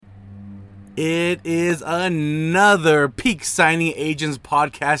It is another Peak Signing Agents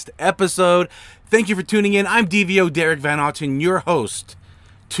podcast episode. Thank you for tuning in. I'm DVO Derek Van Otten, your host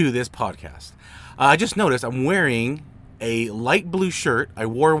to this podcast. I just noticed I'm wearing a light blue shirt. I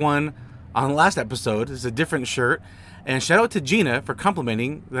wore one on the last episode. It's a different shirt. And shout out to Gina for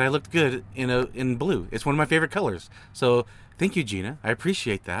complimenting that I looked good in blue. It's one of my favorite colors. So thank you, Gina. I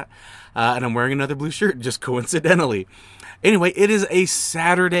appreciate that. And I'm wearing another blue shirt just coincidentally. Anyway, it is a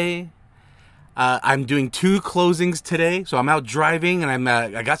Saturday. I'm doing 2 closings today, so I'm out driving, and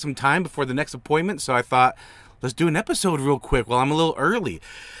I got some time before the next appointment, so I thought, let's do an episode real quick while I'm a little early.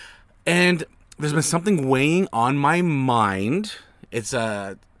 And there's been something weighing on my mind.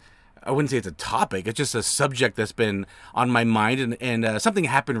 I wouldn't say it's a topic, it's just a subject that's been on my mind, and something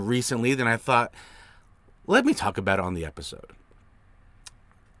happened recently, then I thought, let me talk about it on the episode.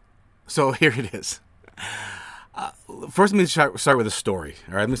 So here it is. First, let me start with a story.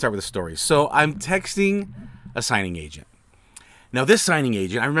 All right, let me start with a story. So I'm texting a signing agent. Now, this signing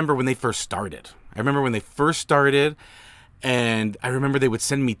agent, I remember when they first started. And I remember they would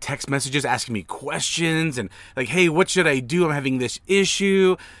send me text messages asking me questions and like, hey, what should I do? I'm having this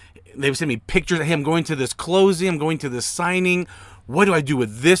issue. They would send me pictures. Hey, I'm going to this closing. I'm going to this signing. What do I do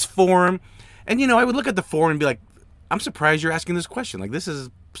with this form? And, I would look at the form and be like, I'm surprised you're asking this question. Like, this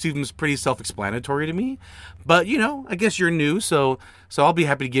seems pretty self-explanatory to me, but I guess you're new, so I'll be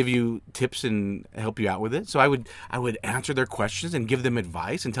happy to give you tips and help you out with it. So I would answer their questions and give them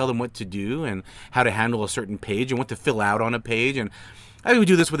advice and tell them what to do and how to handle a certain page and what to fill out on a page. And I would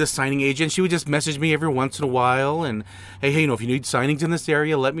do this with a signing agent. She would just message me every once in a while and hey, if you need signings in this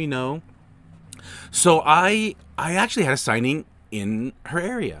area, let me know. So I actually had a signing in her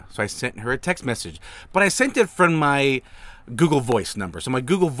area, so I sent her a text message, but I sent it from my Google Voice number. So my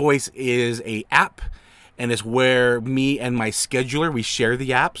Google Voice is a app, and it's where me and my scheduler, we share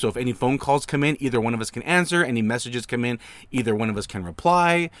the app. So if any phone calls come in, either one of us can answer. Any messages come in, either one of us can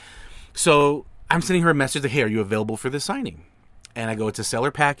reply. So I'm sending her a message like, hey, are you available for this signing? And I go, it's a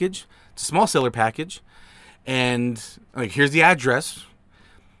seller package. It's a small seller package. And like, here's the address.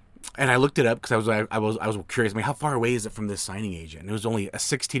 And I looked it up because I was curious. I mean, how far away is it from this signing agent? And it was only a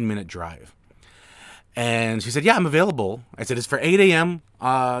 16-minute drive. And she said, yeah, I'm available. I said, it's for 8 a.m.,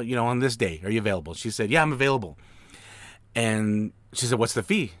 on this day. Are you available? She said, yeah, I'm available. And she said, what's the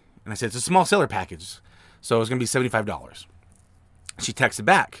fee? And I said, it's a small seller package. So it's going to be $75. She texted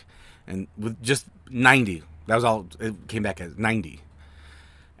back and with just 90. That was all it came back as, 90.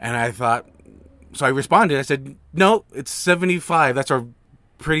 And I thought, so I responded. I said, no, it's 75. That's our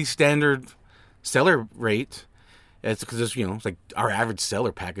pretty standard seller rate. It's because it's like our average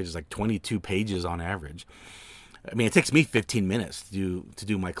seller package is like 22 pages on average. I mean, it takes me 15 minutes to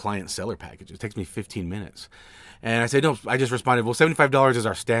do my client seller package. It takes me 15 minutes. And I said, no, I just responded, well, $75 is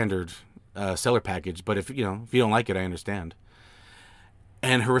our standard seller package, but if you don't like it, I understand.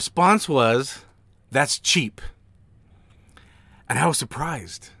 And her response was, that's cheap. And I was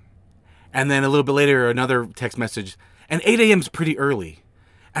surprised. And then a little bit later, another text message, and 8 a.m. is pretty early.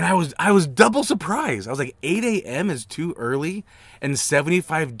 And I was double surprised. I was like, 8 a.m. is too early, and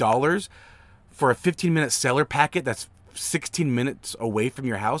 $75 for a 15-minute seller packet that's 16 minutes away from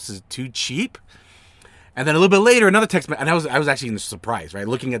your house is too cheap. And then a little bit later, another text message, and I was actually surprised, right?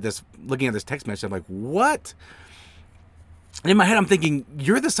 Looking at this text message, I'm like, what? And in my head, I'm thinking,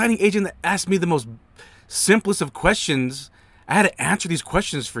 you're the signing agent that asked me the most simplest of questions. I had to answer these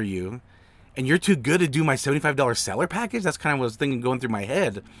questions for you. And you're too good to do my $75 seller package? That's kind of what I was thinking going through my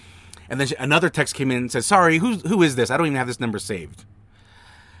head. And then another text came in and said, sorry, who is this? I don't even have this number saved.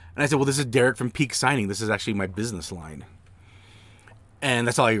 And I said, well, this is Derek from Peak Signing. This is actually my business line. And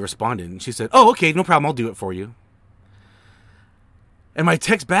that's all I responded. And she said, oh, okay, no problem. I'll do it for you. And my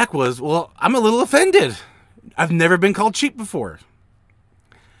text back was, well, I'm a little offended. I've never been called cheap before.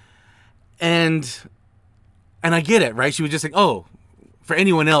 And I get it, right? She was just like, oh, for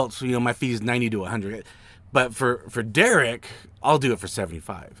anyone else, my fee is 90 to 100, but for Derek, I'll do it for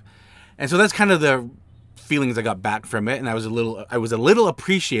 75. And so that's kind of the feelings I got back from it. And I was a little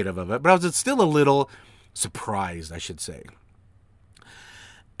appreciative of it, but I was still a little surprised, I should say.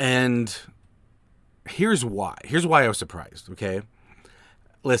 And here's why I was surprised. Okay.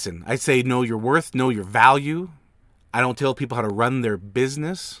 Listen, I say, know your worth, know your value. I don't tell people how to run their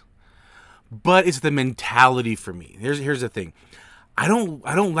business, but it's the mentality for me. Here's the thing. I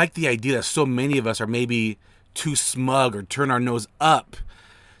don't like the idea that so many of us are maybe too smug or turn our nose up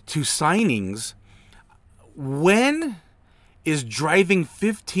to signings. When is driving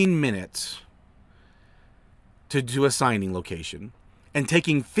 15 minutes to do a signing location and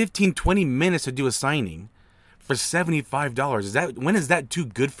taking 15, 20 minutes to do a signing for $75? When is that too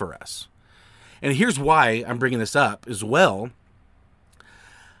good for us? And here's why I'm bringing this up as well.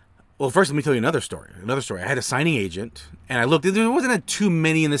 Well, first, let me tell you another story. I had a signing agent, and I looked. There wasn't too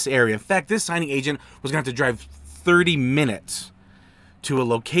many in this area. In fact, this signing agent was going to have to drive 30 minutes to a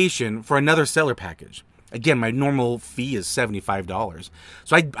location for another seller package. Again, my normal fee is $75.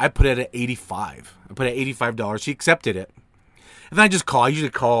 So I put it at $85. I put it at $85. She accepted it. And then I just call. I usually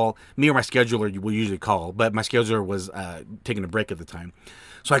call. Me or my scheduler will usually call, but my scheduler was taking a break at the time.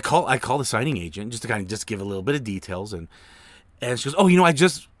 So I call the signing agent just to kind of just give a little bit of details, and she goes, "Oh, I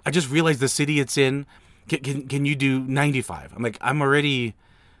just realized the city it's in. Can you do 95?" I'm like, I'm already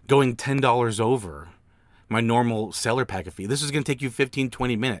going $10 over my normal seller packet fee. This is going to take you 15,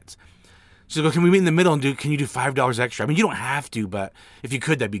 20 minutes. She's like, "Can we meet in the middle and can you do $5 extra?" I mean, you don't have to, but if you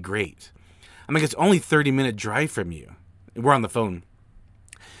could, that'd be great. I'm like, it's only 30-minute drive from you. We're on the phone.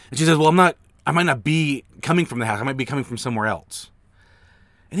 And she says, "Well, I might not be coming from the house. I might be coming from somewhere else."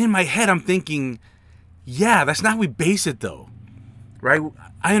 And in my head, I'm thinking, yeah, that's not how we base it though. Right?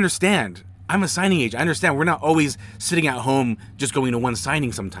 I understand. I'm a signing agent. I understand we're not always sitting at home just going to one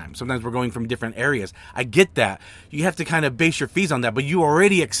signing sometimes. Sometimes we're going from different areas. I get that. You have to kind of base your fees on that, but you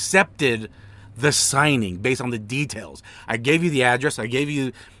already accepted the signing based on the details. I gave you the address. I gave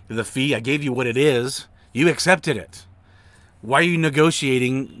you the fee. I gave you what it is. You accepted it. Why are you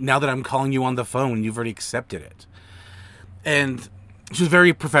negotiating now that I'm calling you on the phone? You've already accepted it. And she was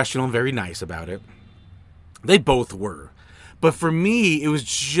very professional and very nice about it. They both were. But for me,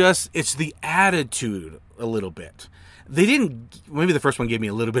 it's the attitude a little bit. Maybe the first one gave me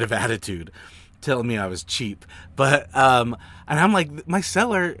a little bit of attitude, telling me I was cheap. But, and I'm like, my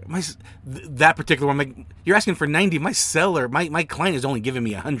seller, that particular one, like, you're asking for 90. My seller, my client is only giving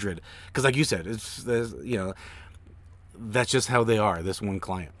me 100. Because like you said, that's just how they are, this one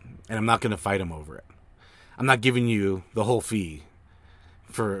client. And I'm not going to fight them over it. I'm not giving you the whole fee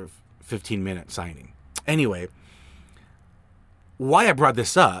for 15-minute signing. Anyway, why I brought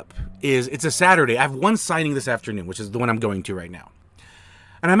this up is it's a Saturday. I have one signing this afternoon, which is the one I'm going to right now.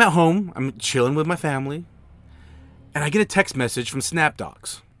 And I'm at home. I'm chilling with my family. And I get a text message from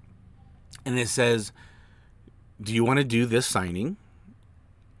SnapDocs. And it says, "Do you want to do this signing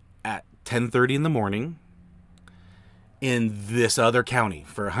at 10:30 in the morning in this other county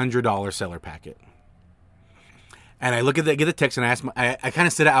for a $100 seller packet?" And I look at that, get a text, and I kind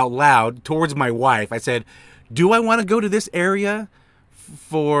of said it out loud towards my wife. I said, "Do I want to go to this area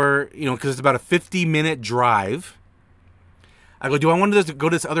for, because it's about a 50-minute drive?" I go, "Do I want to go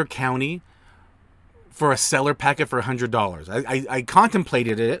to this other county for a seller packet for $100? I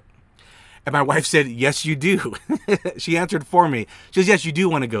contemplated it, and my wife said, "Yes, you do." She answered for me. She says, "Yes, you do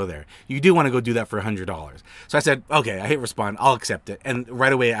want to go there. You do want to go do that for $100. So I said, "Okay," I hit respond. I'll accept it. And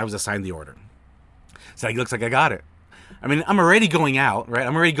right away, I was assigned the order. So it looks like I got it. I mean, I'm already going out, right?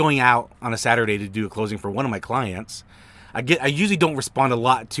 I'm already going out on a Saturday to do a closing for one of my clients. I usually don't respond a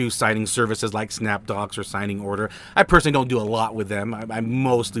lot to signing services like SnapDocs or Signing Order. I personally don't do a lot with them. I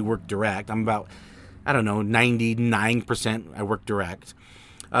mostly work direct. I'm about, 99% I work direct.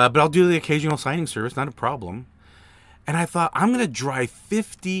 But I'll do the occasional signing service, not a problem. And I thought, I'm going to drive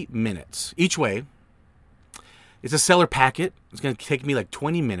 50 minutes each way. It's a seller packet. It's going to take me like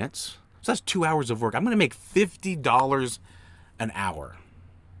 20 minutes. So that's 2 hours of work. I'm going to make $50 an hour.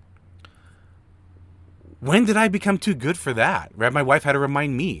 When did I become too good for that? Right? My wife had to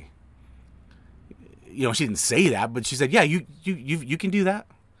remind me. She didn't say that, but she said, "Yeah, you can do that.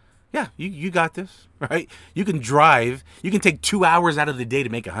 Yeah, you got this, right? You can drive. You can take 2 hours out of the day to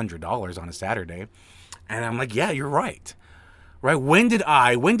make $100 on a Saturday." And I'm like, "Yeah, you're right." Right? When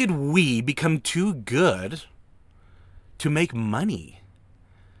did we become too good to make money?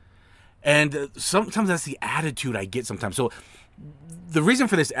 And sometimes that's the attitude I get sometimes. So the reason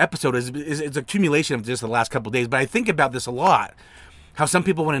for this episode is it's accumulation of just the last couple of days. But I think about this a lot. How some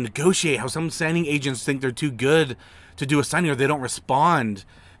people want to negotiate. How some signing agents think they're too good to do a signing, or they don't respond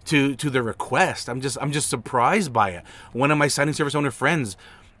to their request. I'm just surprised by it. One of my signing service owner friends,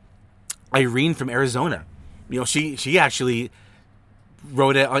 Irene from Arizona, she actually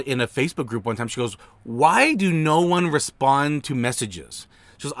wrote it in a Facebook group one time. She goes, "Why do no one respond to messages?"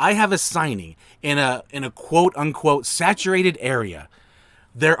 She goes, "I have a signing in a quote unquote saturated area.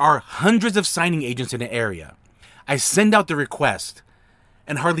 There are hundreds of signing agents in an area. I send out the request,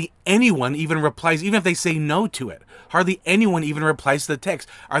 and hardly anyone even replies, even if they say no to it. Hardly anyone even replies to the text.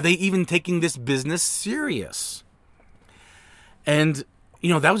 Are they even taking this business serious?" And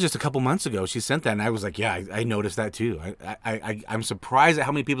that was just a couple months ago. She sent that, and I was like, "Yeah, I noticed that too. I'm surprised at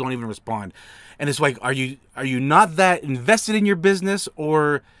how many people don't even respond." And it's like, are you not that invested in your business,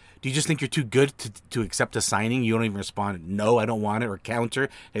 or Do you just think you're too good to accept a signing? You don't even respond, no, I don't want it, or counter,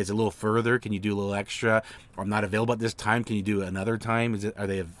 hey, it's a little further, can you do a little extra? Or I'm not available at this time, can you do another time? Are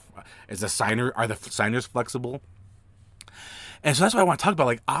the signers flexible? And so that's what I want to talk about.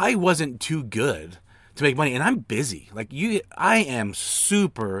 Like, I wasn't too good to make money, and I'm busy. I am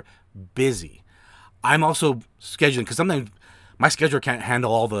super busy. I'm also scheduling, because sometimes my schedule can't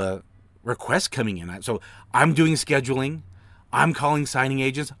handle all the requests coming in. So I'm doing scheduling, I'm calling signing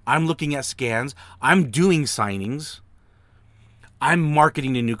agents, I'm looking at scans, I'm doing signings, I'm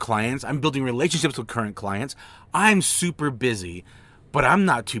marketing to new clients, I'm building relationships with current clients. I'm super busy, but I'm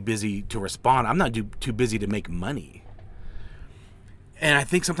not too busy to respond. I'm not too busy to make money. And I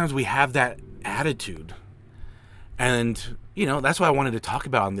think sometimes we have that attitude. And, that's what I wanted to talk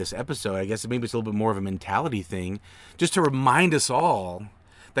about in this episode. I guess maybe it's a little bit more of a mentality thing, just to remind us all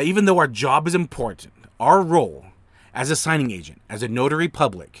that even though our job is important, our role as a signing agent, as a notary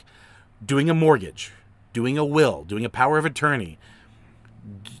public, doing a mortgage, doing a will, doing a power of attorney,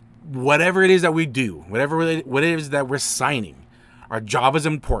 whatever it is that we do, what it is that we're signing, our job is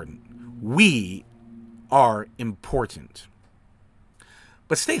important. We are important.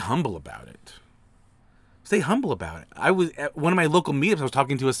 But stay humble about it. Stay humble about it. I was at one of my local meetups, I was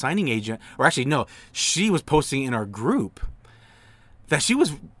talking to a signing agent, or actually, no, she was posting in our group that she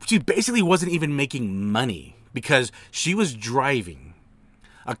basically wasn't even making money because she was driving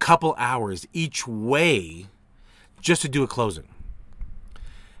a couple hours each way just to do a closing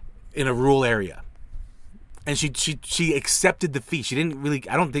in a rural area. And she accepted the fee. She didn't really,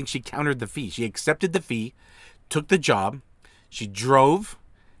 I don't think she countered the fee. She accepted the fee, took the job, she drove,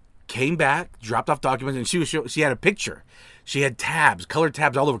 came back, dropped off documents, and she had a picture. She had tabs, colored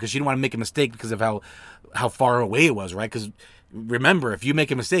tabs all over, because she didn't want to make a mistake because of how far away it was, right? Because remember, if you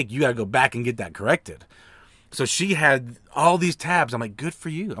make a mistake, you got to go back and get that corrected. So she had all these tabs. I'm like, good for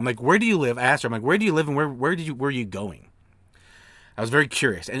you. I'm like, where do you live? I asked her, I'm like, where do you live and where are you going? I was very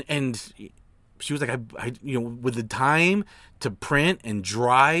curious. And she was like, I with the time to print and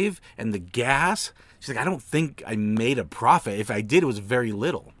drive and the gas, she's like, I don't think I made a profit. If I did, it was very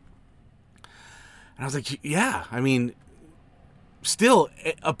little. And I was like, yeah, I mean, still,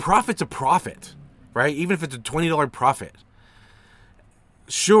 a profit's a profit, right? Even if it's a $20 profit.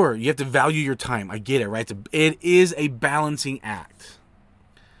 Sure, you have to value your time. I get it, right? It is a balancing act.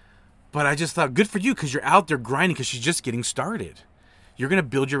 But I just thought, good for you, because you're out there grinding, because she's just getting started. You're going to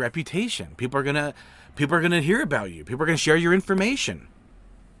build your reputation. People are going to hear about you. People are going to share your information.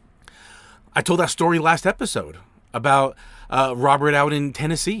 I told that story last episode about Robert out in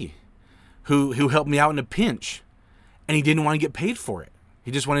Tennessee who helped me out in a pinch, and he didn't want to get paid for it.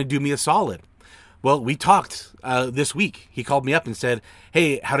 He just wanted to do me a solid. Well, we talked this week. He called me up and said,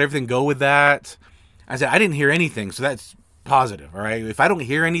 hey, how'd everything go with that? I said, I didn't hear anything, so that's positive, all right? If I don't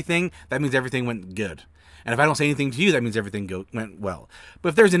hear anything, that means everything went good. And if I don't say anything to you, that means everything went well. But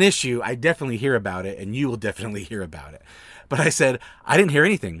if there's an issue, I definitely hear about it, and you will definitely hear about it. But I said, I didn't hear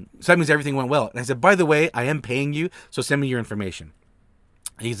anything, so that means everything went well. And I said, by the way, I am paying you, so send me your information.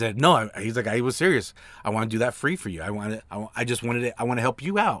 And he said, no. He's like, I was serious. I want to do that free for you. I want to help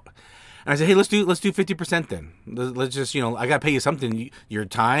you out. And I said, hey, let's do 50% then. Let's just, I got to pay you something. Your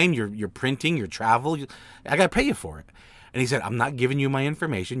time, your printing, your travel. I got to pay you for it. And he said, I'm not giving you my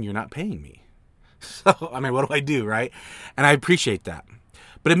information. You're not paying me. So, I mean, what do I do, right? And I appreciate that.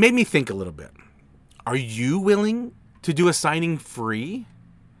 But it made me think a little bit. Are you willing to do a signing free?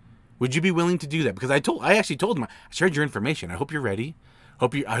 Would you be willing to do that? Because I actually told him, I shared your information. I hope you're ready.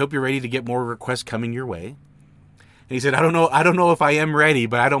 I hope you're ready to get more requests coming your way. And he said, I don't know if I am ready,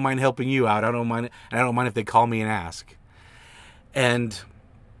 but I don't mind helping you out. I don't mind if they call me and ask. And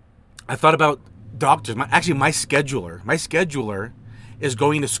I thought about doctors. My scheduler is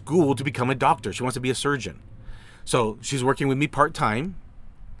going to school to become a doctor. She wants to be a surgeon. So she's working with me part-time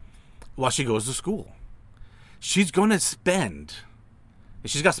while she goes to school. She's going to spend,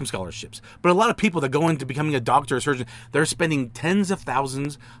 she's got some scholarships, but a lot of people that go into becoming a doctor or surgeon, they're spending tens of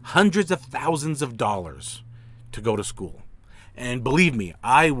thousands, hundreds of thousands of dollars to go to school. And believe me,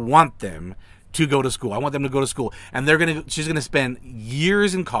 I want them to go to school. I want them to go to school. And she's going to spend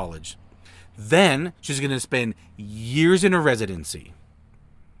years in college. Then she's going to spend years in a residency.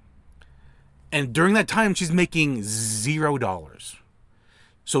 And during that time, she's making $0.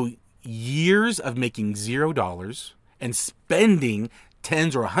 So years of making $0 and spending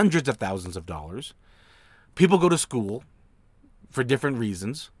tens or hundreds of thousands of dollars. People go to school for different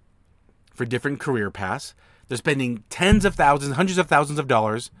reasons, for different career paths. They're spending tens of thousands, hundreds of thousands of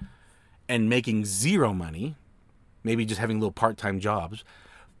dollars and making zero money, maybe just having little part-time jobs.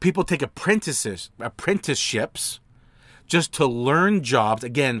 People take apprenticeships just to learn jobs,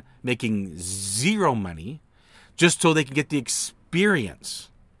 again, making zero money, just so they can get the experience.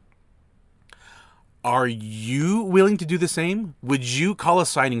 Are you willing to do the same? Would you call a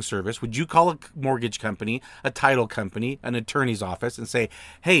signing service? Would you call a mortgage company, a title company, an attorney's office and say,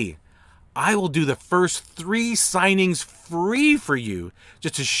 hey, I will do the first 3 signings free for you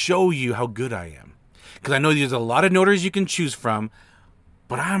just to show you how good I am? Because I know there's a lot of notaries you can choose from,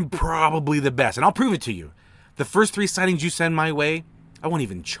 but I'm probably the best. And I'll prove it to you. The first 3 signings you send my way, I won't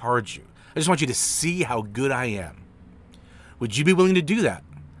even charge you. I just want you to see how good I am. Would you be willing to do that?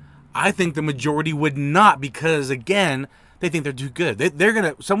 I think the majority would not, because again, they think they're too good.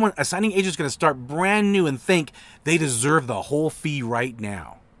 A signing agent's gonna start brand new and think they deserve the whole fee right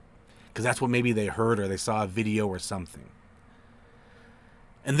now, because that's what maybe they heard or they saw a video or something.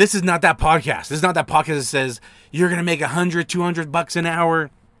 And this is not that podcast. This is not that podcast that says you're gonna make $100, $200 an hour,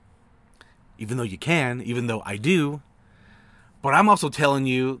 even though you can, even though I do. But I'm also telling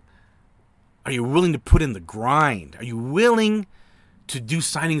you, are you willing to put in the grind? Are you willing to do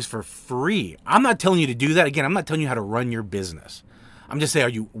signings for free? I'm not telling you to do that. Again, I'm not telling you how to run your business. I'm just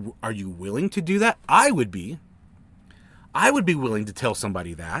saying, are you willing to do that? I would be willing to tell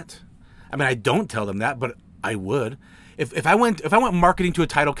somebody that. I mean, I don't tell them that, but I would. If I went marketing to a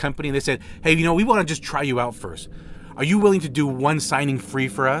title company and they said, hey, we want to just try you out first. Are you willing to do 1 signing free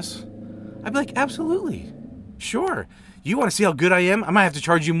for us? I'd be like, absolutely. Sure. You want to see how good I am? I might have to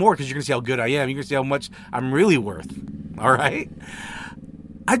charge you more because you're going to see how good I am. You're going to see how much I'm really worth. All right?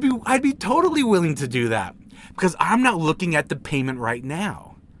 I'd be totally willing to do that, because I'm not looking at the payment right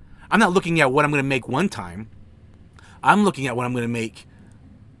now. I'm not looking at what I'm going to make one time. I'm looking at what I'm going to make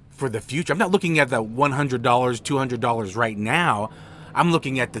for the future. I'm not looking at the $100, $200 right now. I'm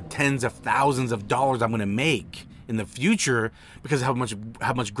looking at the tens of thousands of dollars I'm going to make in the future because of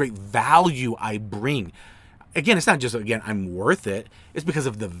how much great value I bring. Again, it's not just, I'm worth it. It's because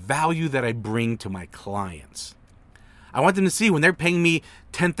of the value that I bring to my clients. I want them to see when they're paying me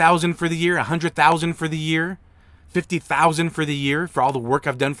 $10,000 for the year, $100,000 for the year, $50,000 for the year for all the work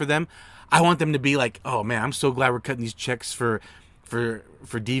I've done for them. I want them to be like, oh man, I'm so glad we're cutting these checks for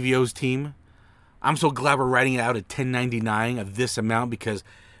DVO's team. I'm so glad we're writing out a 1099 of this amount because,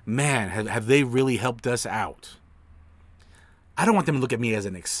 man, have they really helped us out? I don't want them to look at me as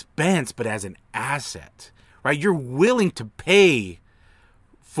an expense, but as an asset, right? You're willing to pay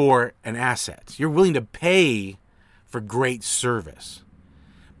for an asset. You're willing to pay for great service,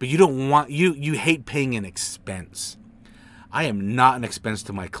 but you hate paying an expense. I am not an expense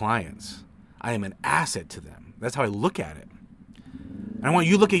to my clients. I am an asset to them. That's how I look at it. And I want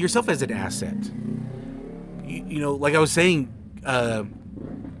you to look at yourself as an asset. Like I was saying,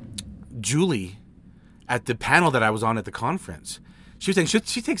 Julie, at the panel that I was on at the conference, she was saying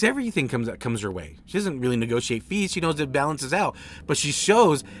she takes everything comes her way. She doesn't really negotiate fees. She knows it balances out. But she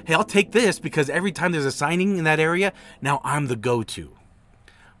shows, hey, I'll take this because every time there's a signing in that area, now I'm the go-to.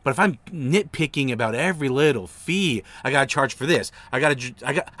 But if I'm nitpicking about every little fee, I gotta charge for this. I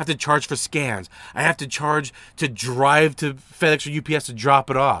have to charge for scans. I have to charge to drive to FedEx or UPS to drop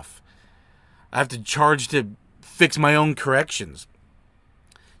it off. I have to charge to fix my own corrections.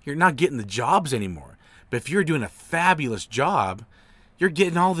 You're not getting the jobs anymore. But if you're doing a fabulous job, you're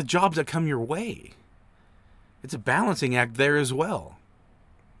getting all the jobs that come your way. It's a balancing act there as well.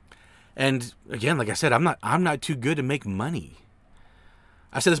 And again, like I said, I'm not too good to make money.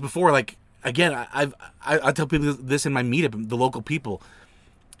 I said this before, like, again, I tell people this in my meetup, the local people.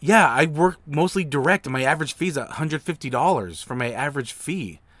 Yeah, I work mostly direct, and my average fee is $150 for my average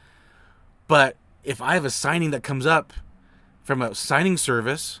fee. But if I have a signing that comes up from a signing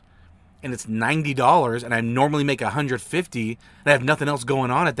service, and it's $90, and I normally make $150, and I have nothing else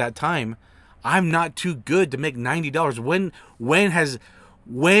going on at that time, I'm not too good to make $90. When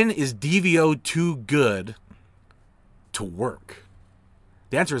is DVO too good to work?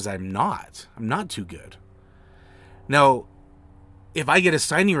 The answer is I'm not. I'm not too good. Now, if I get a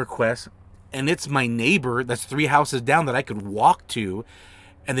signing request and it's my neighbor that's 3 houses down that I could walk to,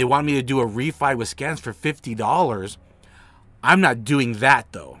 and they want me to do a refi with scans for $50, I'm not doing that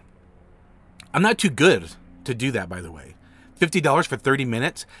though. I'm not too good to do that, by the way. $50 for 30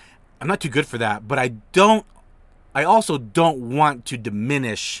 minutes, I'm not too good for that, but I also don't want to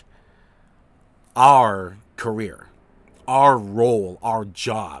diminish our career, our role, our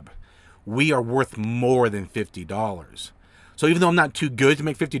job. We are worth more than $50. So even though I'm not too good to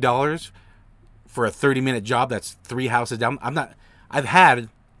make $50 for a 30-minute job that's 3 houses down, I've had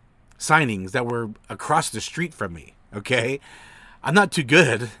signings that were across the street from me, okay? I'm not too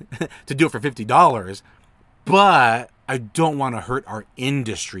good to do it for $50, but I don't want to hurt our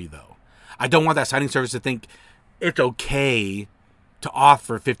industry, though. I don't want that signing service to think it's okay to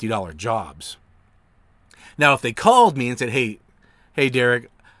offer $50 jobs. Now, if they called me and said, hey, Derek,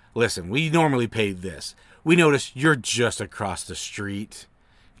 listen, we normally pay this. We notice you're just across the street.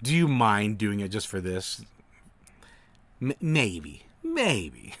 Do you mind doing it just for this? Maybe.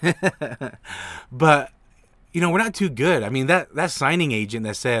 But, we're not too good. I mean, that signing agent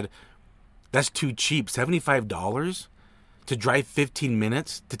that said, that's too cheap, $75 to drive 15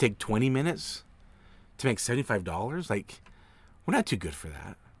 minutes, to take 20 minutes, to make $75? Like, we're not too good for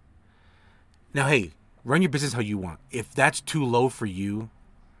that. Now, hey, run your business how you want. If that's too low for you,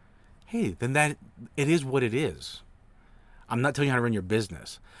 hey, then it is what it is. I'm not telling you how to run your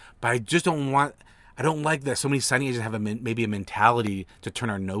business, but I just don't like that so many signing agents have maybe a mentality to turn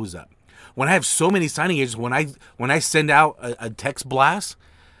our nose up. When I have so many signing agents, when I send out a text blast,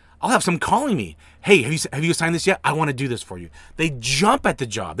 I'll have some calling me. Hey, have you signed this yet? I want to do this for you. They jump at the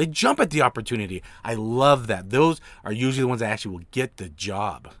job. They jump at the opportunity. I love that. Those are usually the ones that actually will get the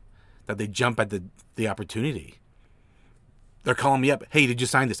job, that they jump at the opportunity. They're calling me up. Hey, did you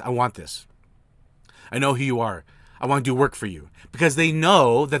sign this? I want this. I know who you are. I want to do work for you. Because they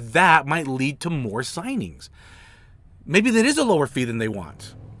know that might lead to more signings. Maybe that is a lower fee than they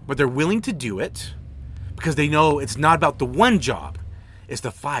want, but they're willing to do it because they know it's not about the one job. It's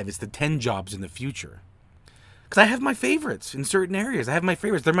the 5, it's the 10 jobs in the future. Because I have my favorites in certain areas. I have my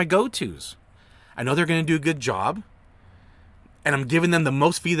favorites. They're my go-tos. I know they're going to do a good job. And I'm giving them the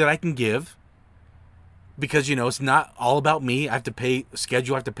most fee that I can give. Because, it's not all about me. I have to pay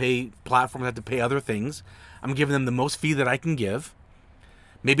schedule. I have to pay platform. I have to pay other things. I'm giving them the most fee that I can give.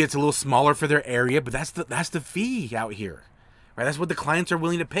 Maybe it's a little smaller for their area, but that's the fee out here. Right? That's what the clients are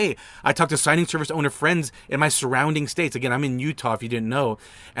willing to pay. I talk to signing service owner friends in my surrounding states. Again, I'm in Utah, if you didn't know.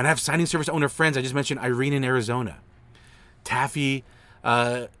 And I have signing service owner friends. I just mentioned Irene in Arizona. Taffy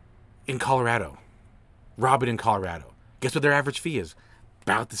in Colorado. Robin in Colorado. Guess what their average fee is?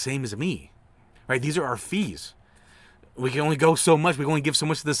 About the same as me. Right? These are our fees. We can only go so much. We can only give so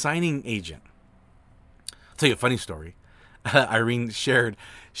much to the signing agent. I'll tell you a funny story. Irene shared,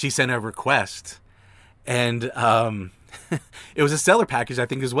 she sent a request. And it was a seller package, I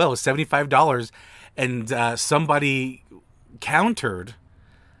think, as well. It was $75, and somebody countered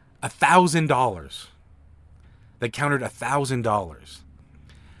 $1,000. They countered $1,000,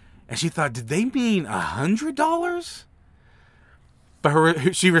 and she thought, did they mean $100?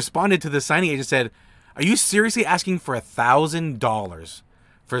 But she responded to the signing agent and said, "Are you seriously asking for $1,000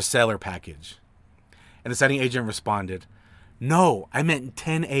 for a seller package?" And the signing agent responded, "No, I meant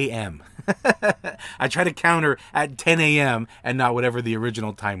 10 a.m. I tried to counter at 10 a.m. and not whatever the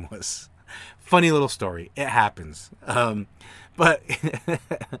original time was. Funny little story. It happens. But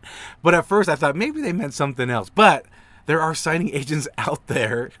at first I thought maybe they meant something else. But there are signing agents out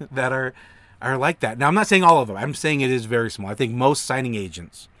there that are like that. Now, I'm not saying all of them. I'm saying it is very small. I think most signing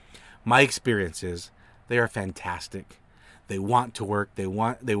agents, my experience is, they are fantastic. They want to work. They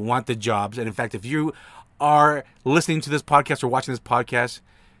want the jobs. And in fact, if you are listening to this podcast or watching this podcast,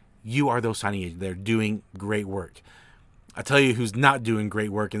 you are those signing agents. They're doing great work. I tell you who's not doing great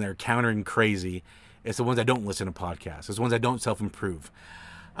work and they're countering crazy. It's the ones that don't listen to podcasts. It's the ones that don't self-improve.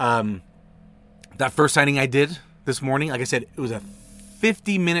 That first signing I did this morning, like I said, it was a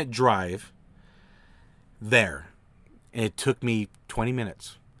 50-minute drive there. And it took me 20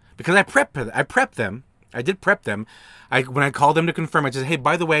 minutes. Because I prepped them. I did prep them. When I called them to confirm, I just said, hey,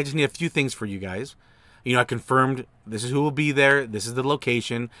 by the way, I just need a few things for you guys. I confirmed this is who will be there. This is the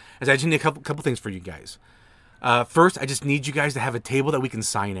location. I said, I just need a couple things for you guys. First, I just need you guys to have a table that we can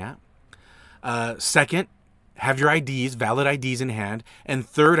sign at. Second, have your IDs, valid IDs in hand. And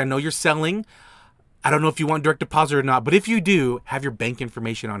third, I know you're selling. I don't know if you want direct deposit or not, but if you do, have your bank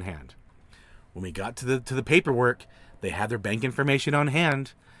information on hand. When we got to the paperwork, they had their bank information on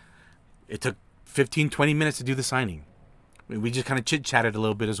hand. It took 15, 20 minutes to do the signing. We just kind of chit-chatted a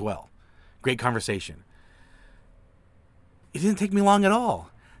little bit as well. Great conversation. It didn't take me long at all.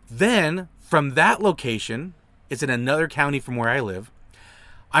 Then, from that location, it's in another county from where I live,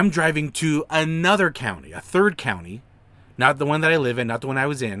 I'm driving to another county, a third county, not the one that I live in, not the one I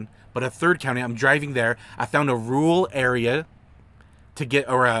was in, but a third county. I'm driving there. I found a rural area to get,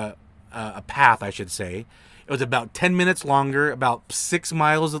 or a path, I should say. It was about 10 minutes longer, about 6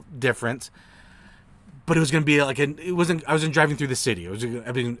 miles difference. But it was going to be I wasn't driving through the city. I was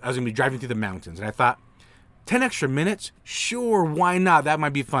going to be driving through the mountains. And I thought, 10 extra minutes? Sure, why not? That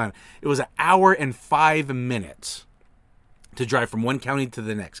might be fun. It was 1 hour and 5 minutes to drive from one county to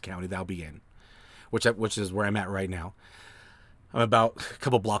the next county that I'll be in, which is where I'm at right now. I'm about a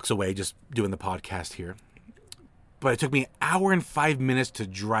couple blocks away just doing the podcast here. But it took me 1 hour and 5 minutes to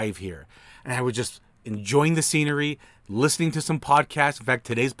drive here. And I was just enjoying the scenery, listening to some podcasts. In fact,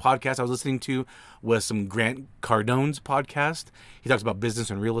 today's podcast I was listening to was some Grant Cardone's podcast. He talks about business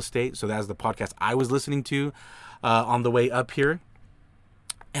and real estate. So that's the podcast I was listening to on the way up here.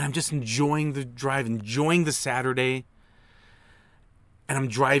 And I'm just enjoying the drive, enjoying the Saturday. And I'm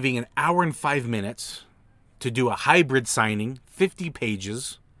driving an hour and 5 minutes to do a hybrid signing, 50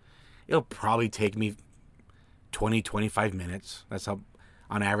 pages. It'll probably take me 20, 25 minutes. That's how,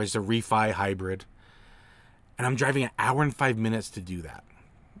 on average, the refi hybrid. And I'm driving an hour and 5 minutes to do that.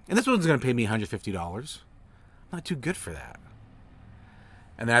 And this one's going to pay me $150. I'm not too good for that.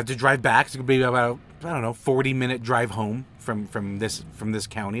 And then I have to drive back. It's going to be about, 40-minute drive home from this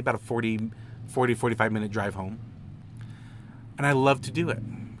county. About a 45-minute drive home. And I love to do it.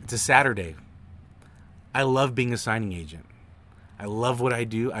 It's a Saturday. I love being a signing agent. I love what I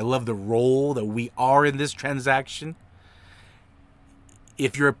do. I love the role that we are in this transaction.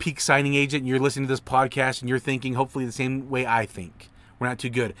 If you're a peak signing agent and you're listening to this podcast and you're thinking hopefully the same way I think, we're not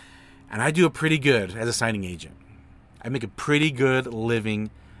too good. And I do it pretty good as a signing agent. I make a pretty good living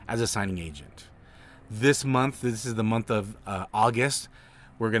as a signing agent. This month, this is the month of August,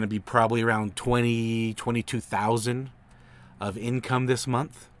 we're going to be probably around 22,000 of income this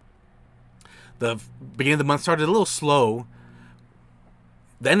month. The beginning of the month started a little slow.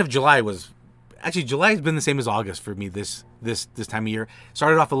 The end of July July has been the same as August for me this time of year.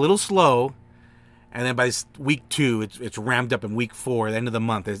 Started off a little slow, and then by week 2, it's ramped up. In week 4, the end of the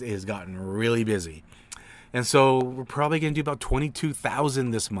month, it has gotten really busy. And so we're probably going to do about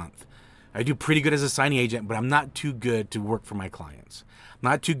 22,000 this month. I do pretty good as a signing agent, but I'm not too good to work for my clients. I'm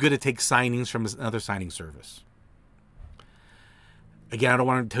not too good to take signings from another signing service. Again, I don't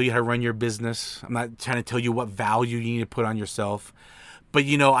want to tell you how to run your business. I'm not trying to tell you what value you need to put on yourself. But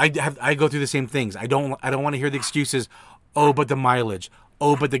I go through the same things. I don't want to hear the excuses. Oh, but the mileage.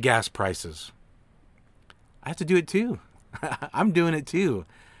 Oh, but the gas prices. I have to do it too. I'm doing it too.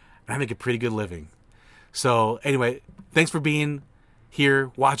 And I make a pretty good living. So anyway, thanks for being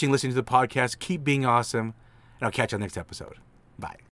here, watching, listening to the podcast. Keep being awesome. And I'll catch you on the next episode. Bye.